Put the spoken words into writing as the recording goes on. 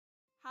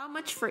How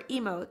much for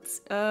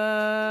emotes?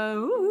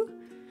 Ooh.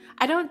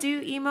 I don't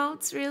do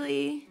emotes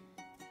really.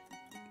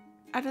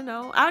 I don't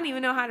know. I don't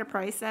even know how to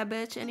price that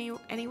bitch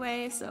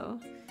anyway, so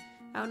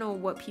I don't know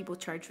what people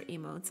charge for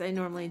emotes. I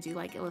normally do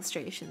like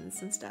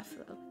illustrations and stuff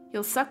though.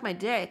 You'll suck my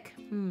dick.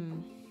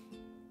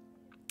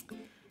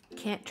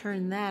 Can't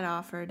turn that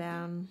offer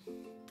down.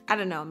 I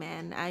don't know,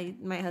 man.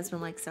 My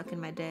husband likes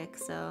sucking my dick,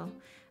 so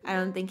I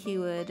don't think he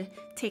would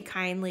take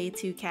kindly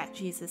to Cat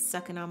Jesus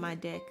sucking on my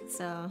dick.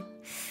 So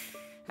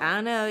I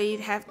don't know.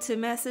 You'd have to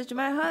message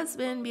my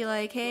husband, be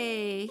like,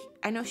 hey,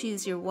 I know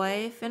she's your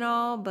wife and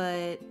all,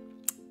 but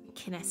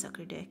can I suck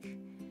her dick?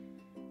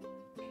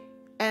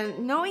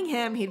 And knowing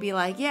him, he'd be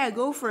like, yeah,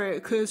 go for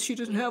it, because she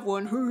doesn't have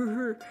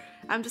one.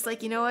 I'm just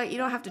like, you know what? You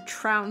don't have to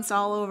trounce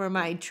all over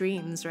my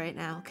dreams right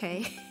now,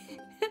 okay?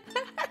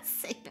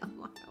 Say no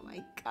more. Oh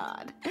my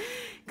God.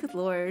 Good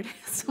Lord.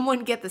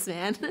 Someone get this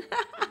man.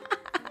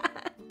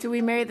 Do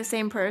we marry the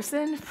same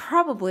person?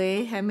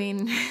 Probably. I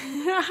mean,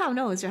 I don't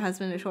know. Is your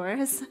husband a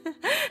Taurus?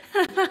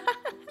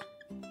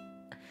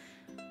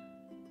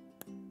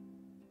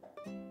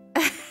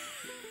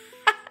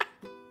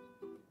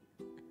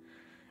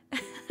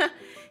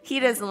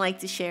 He doesn't like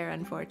to share,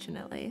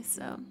 unfortunately,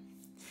 so.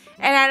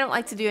 And I don't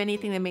like to do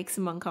anything that makes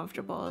him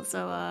uncomfortable,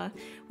 so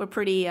we're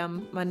pretty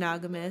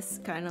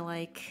monogamous, kind of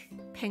like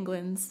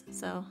penguins,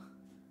 so.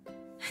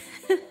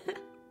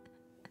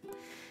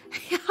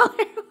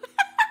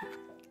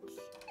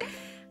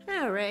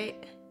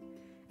 Alright.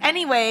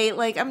 Anyway,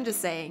 like, I'm just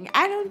saying,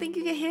 I don't think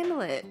you can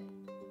handle it.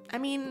 I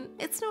mean,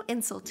 it's no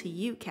insult to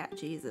you, Cat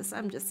Jesus.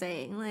 I'm just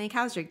saying, like,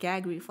 how's your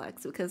gag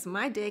reflex? Because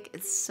my dick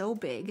is so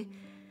big.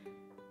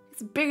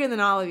 It's bigger than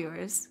all of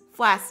yours.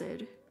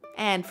 Flaccid.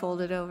 And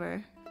folded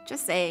over.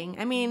 Just saying.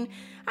 I mean,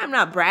 I'm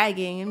not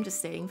bragging. I'm just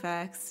stating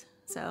facts.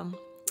 So,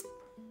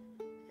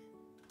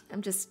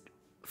 I'm just,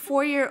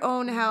 for your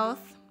own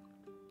health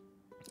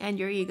and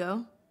your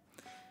ego,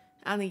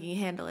 I don't think you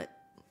can handle it.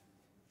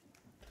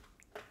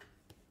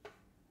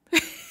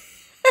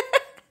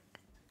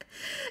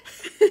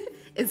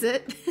 Is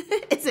it?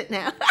 Is it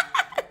now?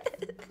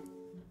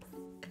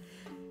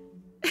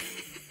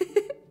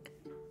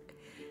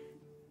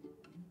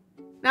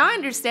 Now I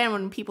understand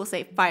when people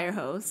say fire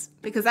hose,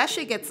 because that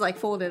shit gets like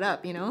folded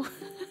up, you know?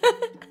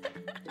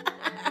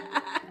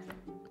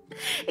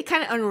 It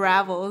kind of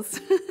unravels.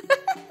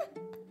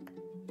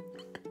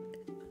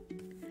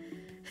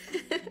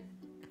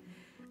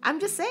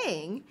 I'm just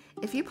saying,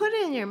 if you put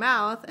it in your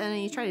mouth and then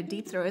you try to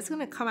deep throat, it's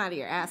gonna come out of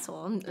your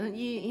asshole.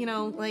 You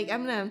know, like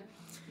I'm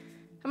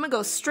gonna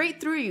go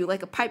straight through you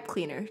like a pipe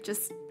cleaner.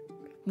 Just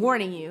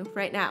warning you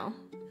right now.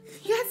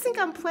 You guys think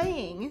I'm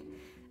playing?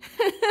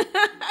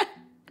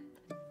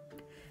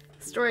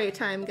 Story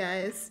time,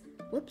 guys.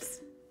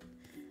 Whoops.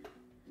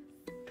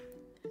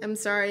 I'm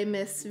sorry,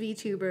 Miss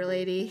VTuber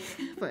lady,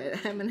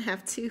 but I'm gonna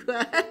have to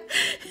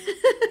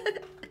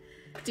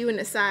do an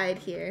aside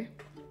here.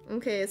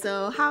 Okay,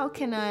 so how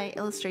can I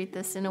illustrate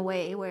this in a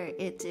way where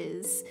it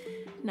is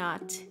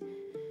not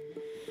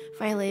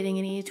violating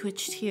any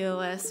Twitch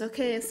TOS?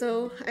 Okay,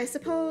 so I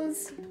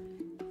suppose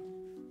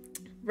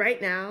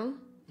right now,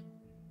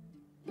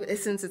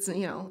 since it's,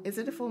 you know, is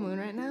it a full moon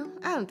right now?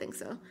 I don't think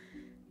so.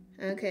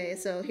 Okay,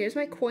 so here's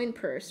my coin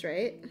purse,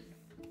 right?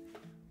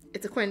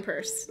 It's a coin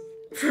purse,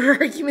 for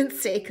argument's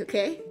sake,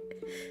 okay?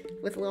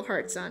 With little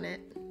hearts on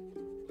it.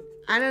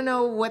 I don't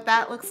know what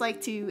that looks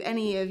like to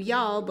any of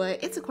y'all,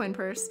 but it's a coin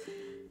purse.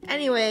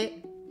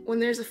 Anyway, when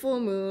there's a full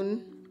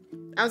moon,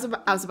 I was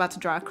about to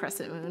draw a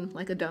crescent moon,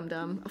 like a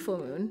dum-dum, a full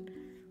moon.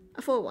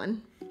 A full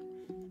one.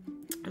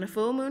 When a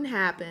full moon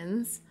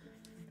happens,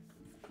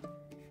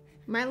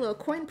 my little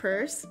coin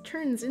purse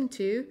turns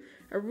into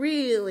a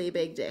really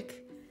big dick.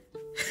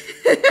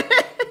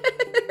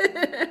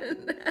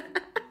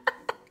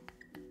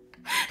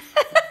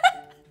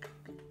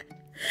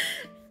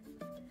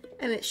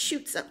 And it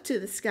shoots up to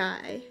the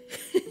sky.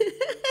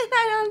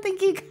 I don't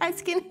think you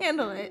guys can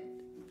handle it.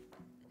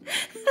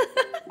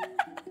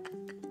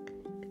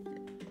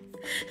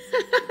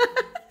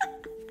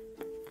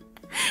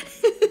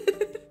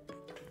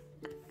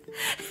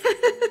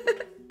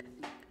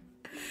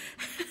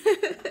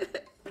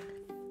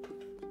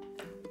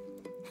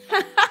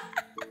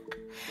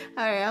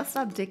 Alright, I'll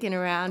stop dicking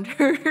around.